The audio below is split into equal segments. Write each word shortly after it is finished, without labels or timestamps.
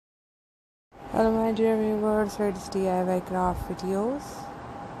Hello my dear viewers, it's DIY craft videos।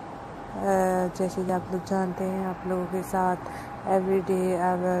 जैसे कि आप लोग जानते हैं, आप लोगों के साथ every day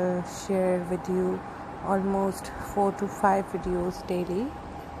I will share with you almost 4 to 5 videos daily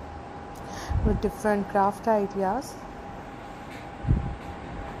with different craft ideas।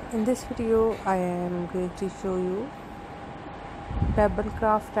 In this video I am going to show you pebble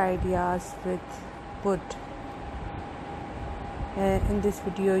craft ideas with wood। In this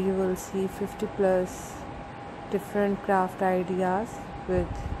video you will see 50 plus different craft ideas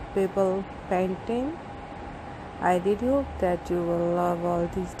with Peeble painting। I really hope that you will love all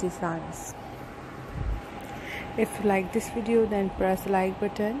these designs। If you like this video, then press the like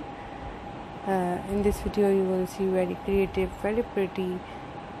button। In this video you will see very creative, very pretty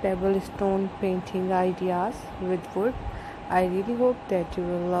pebble stone painting ideas with wood। I really hope that you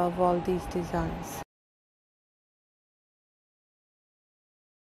will love all these designs।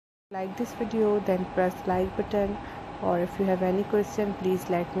 Like this video, then press like button, or if you have any question, please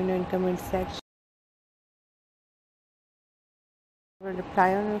let me know in comment section। I will reply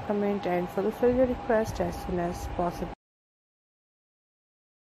on your comment and fulfill your request as soon as possible।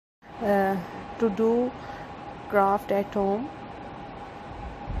 To do craft at home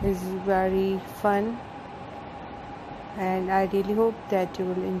is very fun, and I really hope that you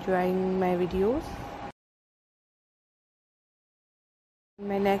will enjoy my videos। In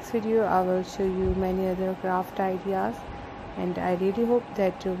my next video I will show you many other craft ideas, and I really hope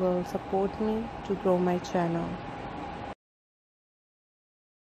that you will support me to grow my channel।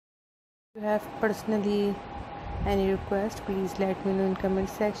 If you have personally any request, please let me know in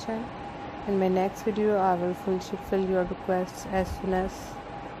comment section। In my next video I will fulfill your requests as soon as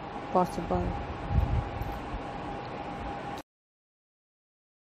possible।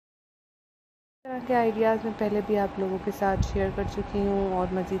 तरह के ideas मैं पहले भी आप लोगों के साथ share कर चुकी हूँ,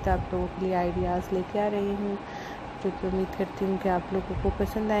 और मज़ीद आप लोगों के लिए आइडियाज़ लेके आ रही हूँ, जो कि उम्मीद करती हूँ कि आप लोगों को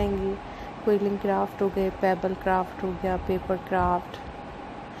पसंद आएंगी। क्विलिंग क्राफ्ट हो गए, पेबल क्राफ्ट हो गया, paper craft,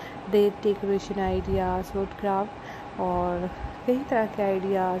 decoration ideas, would craft, और कई तरह के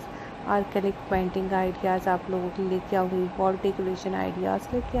आइडियाज़, आर्केलिक पेंटिंग आइडियाज़ आप लोगों के लिए लेके आऊँगी, वॉल डेकोरेशन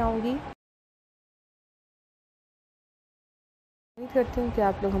आइडियाज़ लेके आऊँगी। उम्मीद करती हूँ कि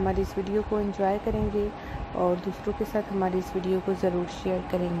आप लोग हमारी इस वीडियो को एंजॉय करेंगे और दूसरों के साथ हमारी इस वीडियो को ज़रूर शेयर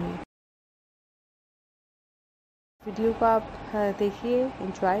करेंगे। वीडियो को आप देखिए,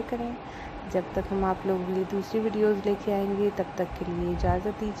 एंजॉय करें। जब तक हम आप लोगों के लिए दूसरी वीडियोस लेके आएंगे, तब तक के लिए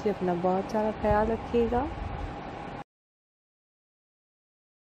इजाज़त दीजिए। अपना बहुत सारा ख्याल रखिएगा।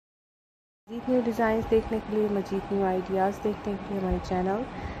 मज़ीद न्यू डिज़ाइंस देखने के लिए, मज़ीद न्यू आइडियाज़ देखने के लिए हमारे चैनल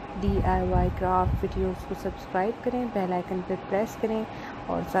DIY क्राफ्ट वीडियोस को सब्सक्राइब करें, बेल आइकन पर प्रेस करें,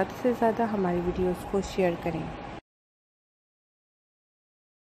 और ज़्यादा से ज़्यादा हमारी वीडियोस को शेयर करें।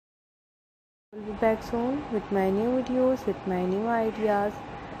 We'll be back soon with my new videos, with my new ideas।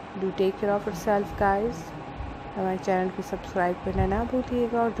 Do take care of yourself guys। हमारे चैनल को सब्सक्राइब करना ना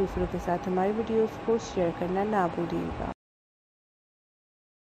भूलिएगा, और दूसरों के साथ हमारी वीडियोस को शेयर करना ना भूलिएगा।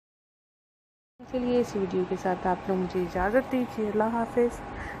 चलिए इस वीडियो के साथ आप लोग मुझे इजाज़त दीजिए। अल्लाह हाफिज़।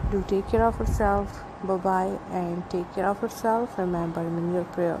 Do take care of yourself, bye bye, and take care of yourself. Remember in your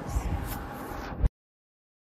prayers.